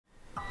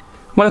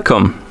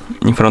Welcome!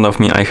 In front of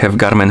me I have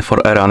Garmin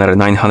Forerunner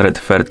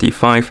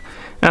 935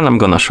 and I'm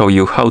gonna show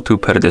you how to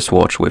pair this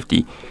watch with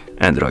the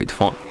Android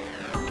phone.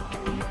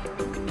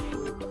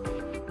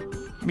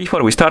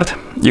 Before we start,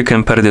 you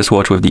can pair this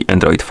watch with the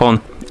Android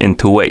phone in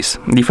two ways.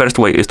 The first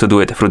way is to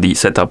do it through the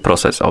setup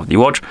process of the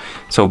watch.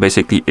 So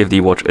basically if the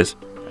watch is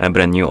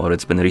brand new or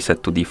it's been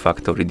reset to the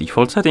factory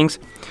default settings.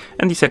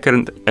 And the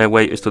second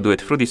way is to do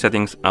it through the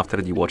settings after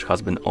the watch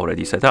has been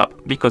already set up,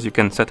 because you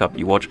can set up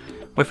the watch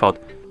without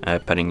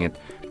pairing it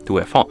to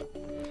a phone.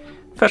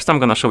 First I'm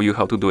gonna show you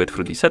how to do it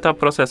through the setup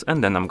process,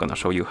 and then I'm gonna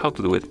show you how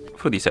to do it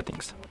through the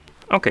settings.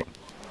 Okay,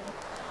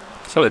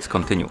 so let's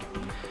continue.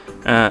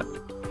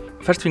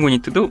 First thing we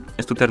need to do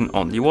is to turn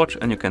on the watch,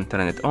 and you can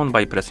turn it on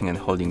by pressing and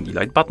holding the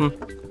light button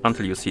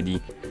until you see the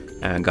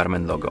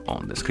Garmin logo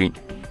on the screen.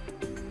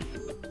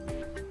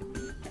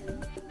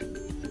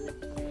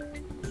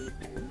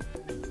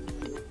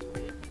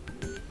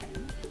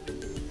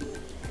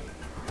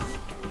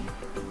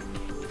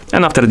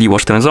 And after the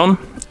watch turns on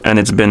and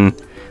it's been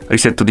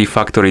reset to the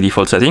factory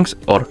default settings,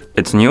 or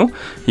it's new,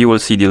 you will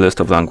see the list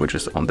of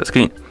languages on the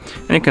screen.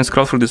 And you can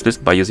scroll through this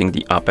list by using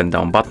the up and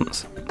down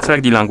buttons.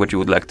 Select the language you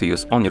would like to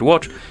use on your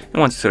watch, and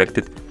once you select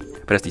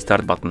it, press the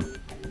start button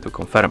to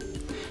confirm.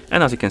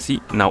 And as you can see,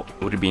 now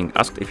we're being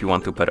asked if you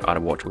want to pair our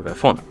watch with a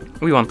phone.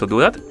 We want to do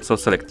that, so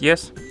select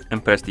yes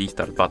and press the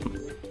start button.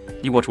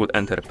 The watch will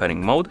enter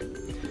pairing mode,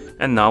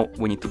 and now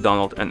we need to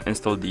download and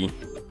install the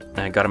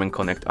Garmin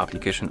Connect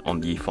application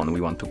on the phone we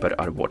want to pair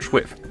our watch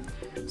with.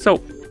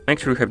 So make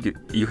sure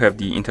you have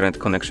the internet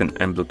connection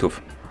and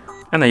Bluetooth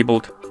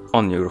enabled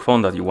on your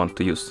phone that you want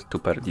to use to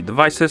pair the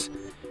devices.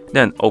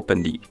 Then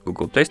open the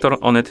Google Play Store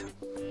on it.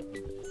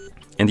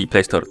 In the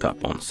Play Store,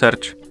 tap on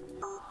search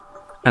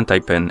and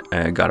type in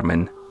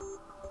Garmin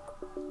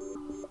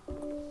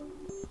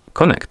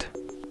Connect,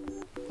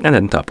 and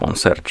then tap on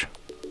search.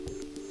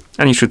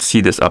 And you should see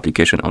this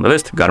application on the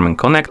list, Garmin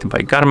Connect by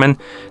Garmin.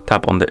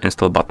 Tap on the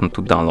install button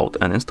to download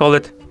and install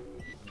it.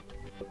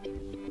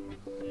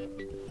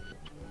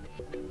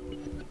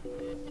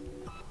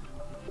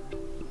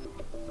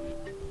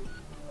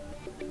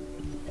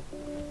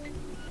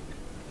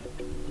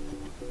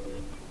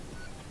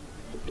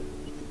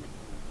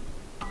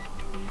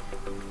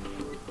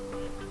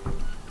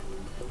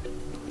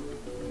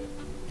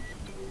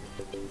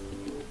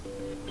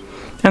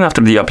 And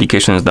after the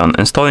application is done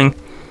installing,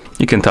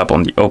 you can tap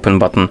on the open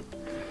button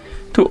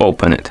to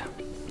open it.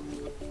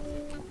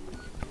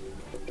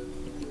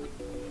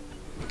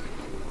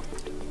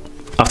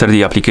 After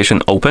the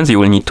application opens, you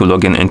will need to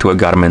log in into a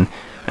Garmin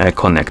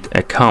Connect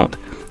account.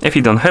 If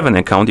you don't have an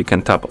account, you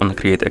can tap on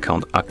create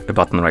account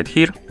button right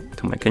here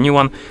to make a new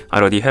one. I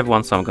already have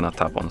one, so I'm gonna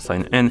tap on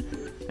sign in,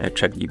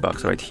 check the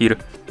box right here,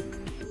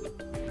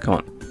 come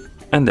on,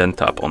 and then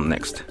tap on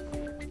next.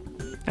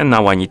 And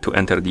now I need to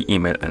enter the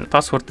email and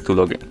password to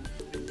log in.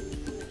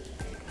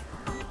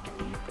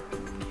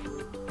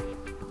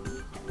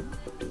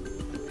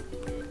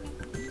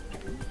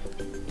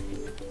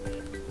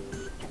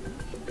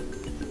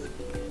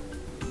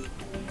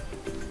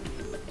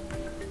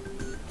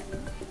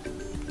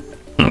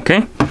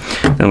 Okay,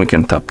 then we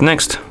can tap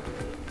next.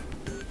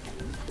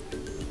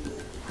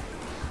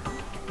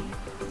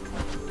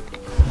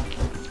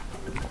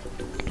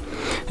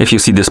 If you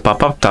see this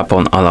pop-up, tap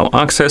on allow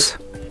access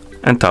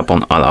and tap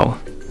on allow.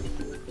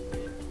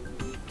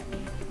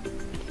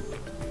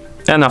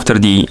 And after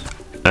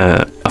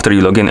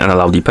you log in and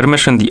allow the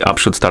permission, the app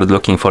should start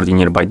looking for the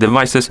nearby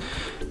devices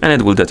and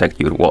it will detect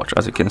your watch,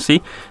 as you can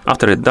see.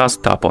 After it does,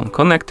 tap on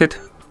connected,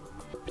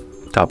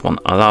 tap on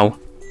allow.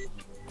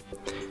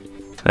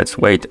 Let's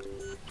wait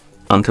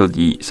until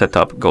the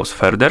setup goes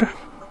further.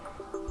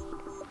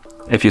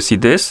 If you see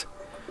this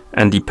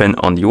and the pin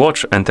on the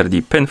watch, enter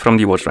the pin from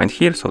the watch right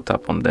here. So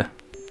tap on the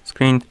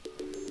screen,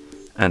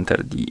 enter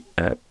the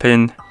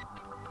pin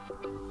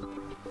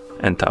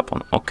and tap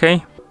on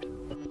OK.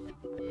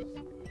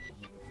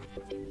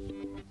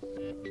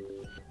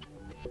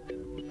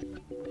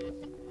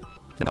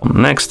 Then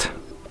on next.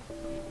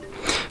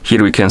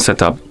 Here we can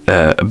set up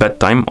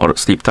bedtime or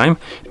sleep time.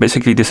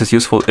 Basically, this is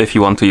useful if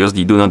you want to use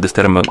the do not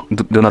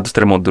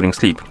disturb mode during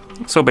sleep.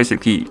 So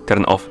basically,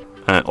 turn off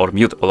or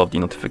mute all of the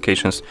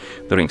notifications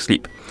during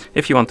sleep.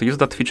 If you want to use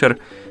that feature,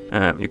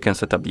 you can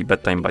set up the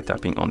bedtime by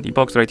tapping on the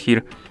box right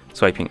here,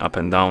 swiping up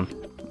and down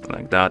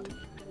like that.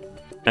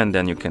 And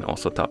then you can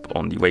also tap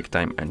on the wake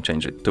time and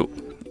change it too.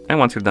 And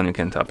once you're done, you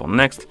can tap on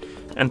next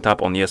and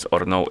tap on yes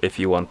or no if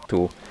you want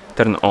to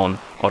turn on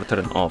or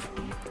turn off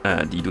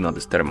the do not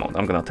disturb mode.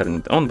 I'm gonna turn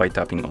it on by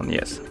tapping on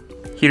yes.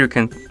 Here you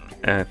can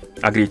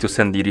agree to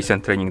send the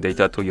recent training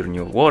data to your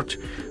new watch.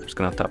 I'm just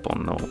gonna tap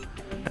on no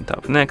and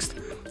tap next.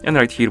 And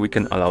right here we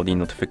can allow the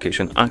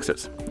notification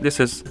access.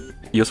 This is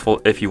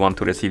useful if you want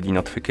to receive the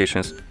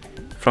notifications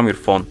from your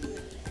phone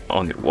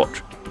on your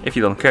watch. If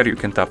you don't care, you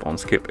can tap on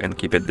skip and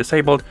keep it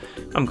disabled.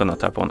 I'm gonna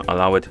tap on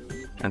allow it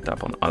and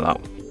tap on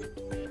allow.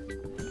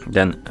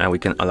 Then we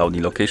can allow the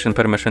location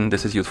permission.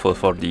 This is useful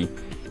for the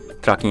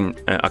tracking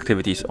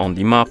activities on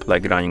the map,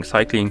 like running,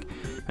 cycling,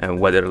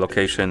 weather,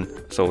 location.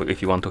 So if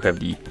you want to have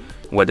the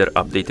weather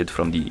updated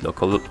from the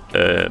local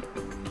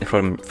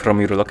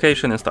from your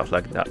location and stuff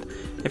like that.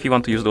 If you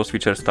want to use those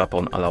features, tap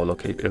on allow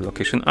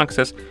location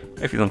access.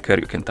 If you don't care,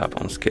 you can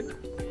tap on skip.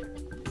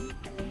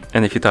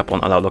 And if you tap on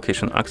allow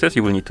location access,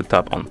 you will need to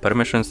tap on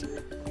permissions,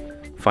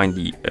 find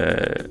the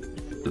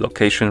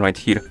location right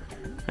here,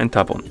 and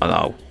tap on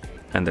allow,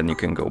 and then you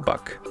can go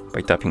back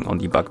by tapping on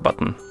the back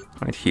button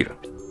right here.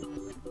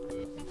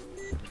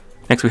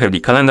 Next we have the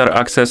calendar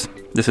access.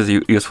 This is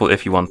useful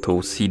if you want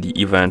to see the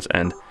events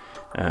and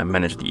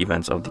manage the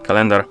events of the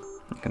calendar.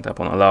 You can tap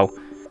on allow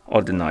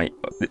or deny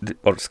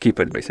or skip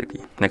it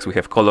basically. Next we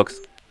have call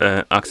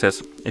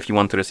access. If you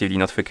want to receive the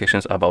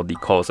notifications about the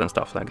calls and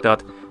stuff like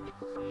that,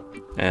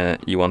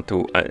 you want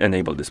to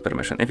enable this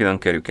permission. If you don't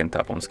care, you can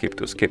tap on skip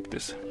to skip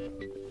this.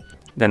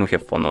 Then we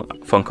have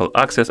phone call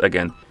access.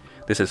 Again,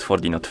 this is for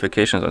the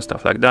notifications and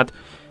stuff like that.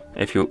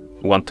 If you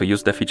want to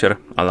use the feature,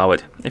 allow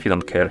it. If you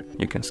don't care,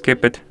 you can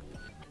skip it.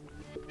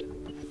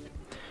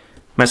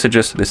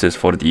 Messages, this is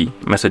for the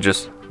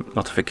messages,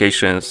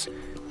 notifications.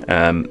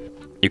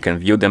 You can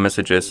view the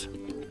messages,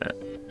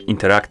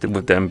 interact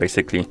with them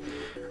basically.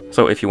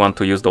 So if you want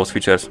to use those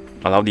features,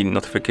 allow the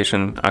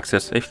notification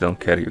access. If you don't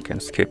care, you can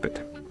skip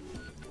it.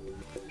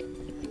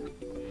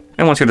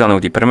 And once you're done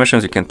with the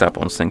permissions, you can tap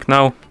on sync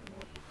now.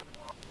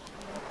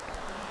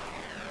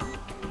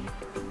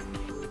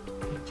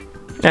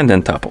 And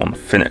then tap on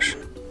finish.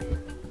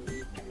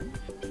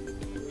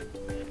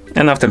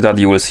 And after that,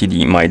 you will see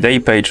the My Day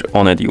page.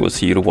 On it, you will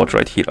see your watch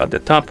right here at the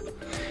top.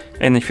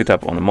 And if you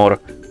tap on more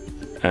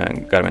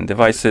Garmin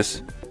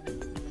devices,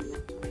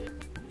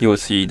 you will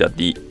see that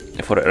the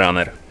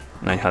Forerunner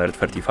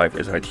 935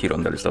 is right here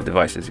on the list of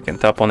devices. You can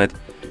tap on it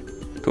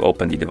to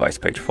open the device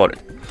page for it.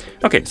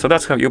 Okay, so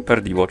that's how you pair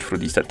the watch through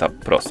the setup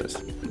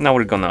process. Now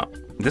we're gonna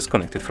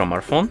disconnect it from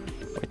our phone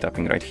by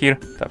tapping right here,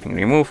 tapping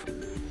remove,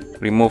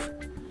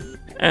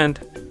 and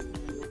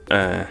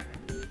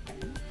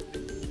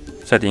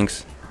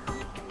settings.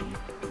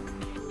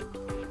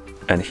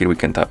 And here we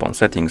can tap on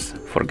settings,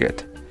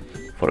 forget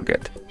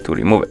to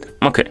remove it.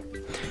 Okay,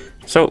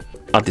 so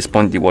at this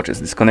point the watch is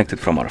disconnected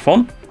from our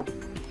phone.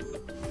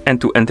 And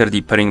to enter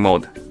the pairing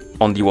mode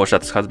on the watch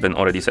that has been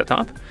already set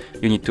up,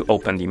 you need to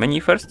open the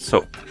menu first.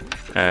 So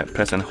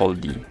press and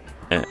hold the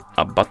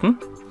up button.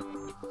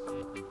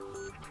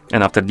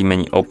 And after the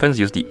menu opens,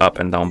 use the up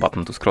and down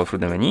button to scroll through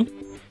the menu.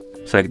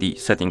 Select the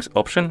settings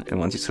option, and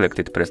once you select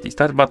it, press the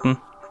start button.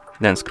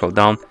 Then scroll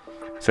down,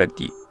 select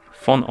the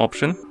phone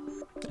option,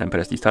 and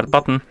press the start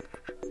button.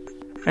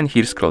 And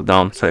here scroll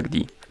down, select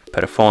the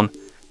pair phone,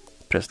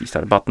 press the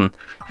start button,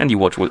 and the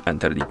watch will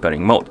enter the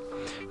pairing mode.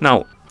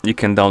 Now you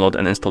can download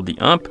and install the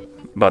app,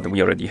 but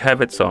we already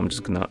have it, so I'm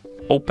just gonna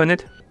open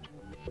it.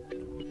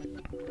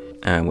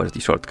 And where's the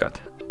shortcut?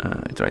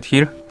 It's right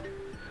here.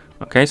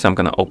 Okay, so I'm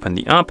gonna open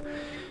the app.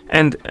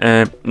 And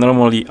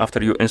normally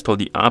after you install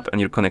the app and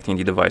you're connecting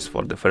the device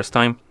for the first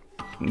time,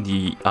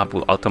 the app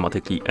will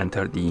automatically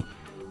enter the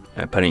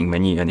pairing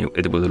menu and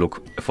it will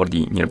look for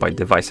the nearby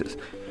devices.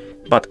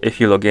 But if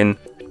you log in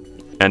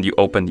and you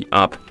open the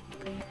app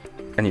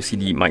and you see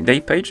the My Day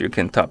page, you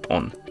can tap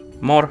on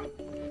more,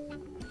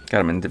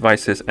 Garmin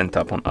devices, and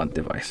tap on add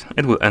device.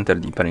 It will enter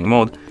the pairing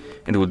mode.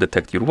 It will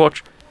detect your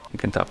watch. You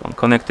can tap on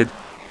connected,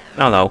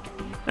 allow,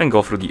 and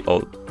go through the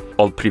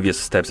all previous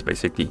steps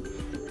basically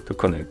to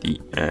connect the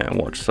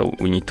watch. So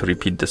we need to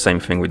repeat the same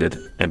thing we did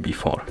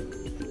before,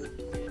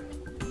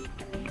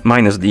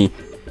 minus the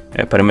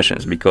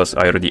permissions, because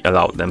I already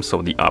allowed them,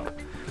 so the app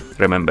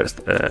remembers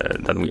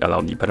that we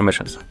allowed the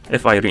permissions.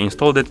 If I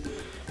reinstalled it,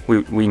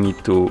 we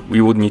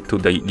would need to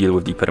deal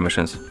with the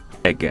permissions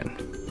again.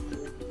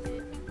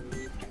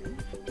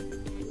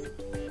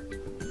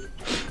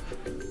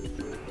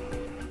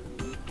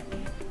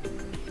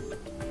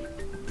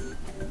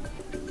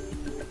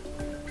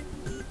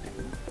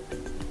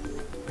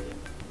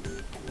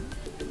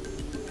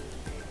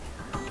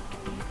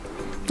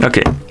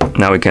 Okay,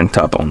 now we can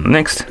tap on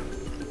next.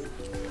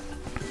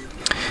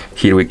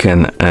 Here we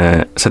can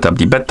set up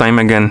the bedtime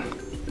again.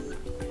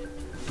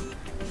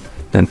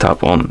 Then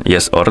tap on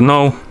yes or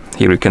no.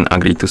 Here we can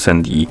agree to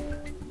send the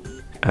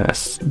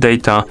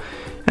data,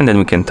 and then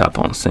we can tap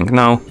on sync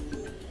now,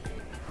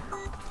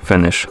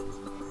 finish.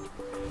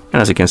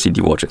 And as you can see,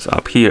 the watch is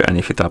up here, and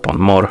if you tap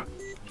on more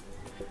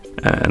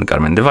and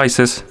Garmin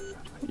devices,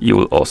 you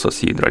will also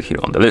see it right here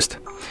on the list,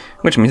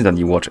 which means that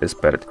the watch is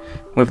paired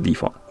with the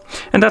phone.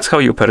 And that's how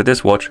you pair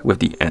this watch with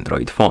the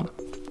Android phone.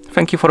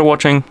 Thank you for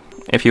watching.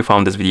 If you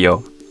found this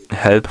video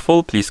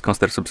helpful, please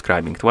consider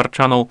subscribing to our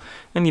channel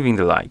and leaving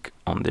the like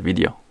on the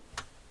video.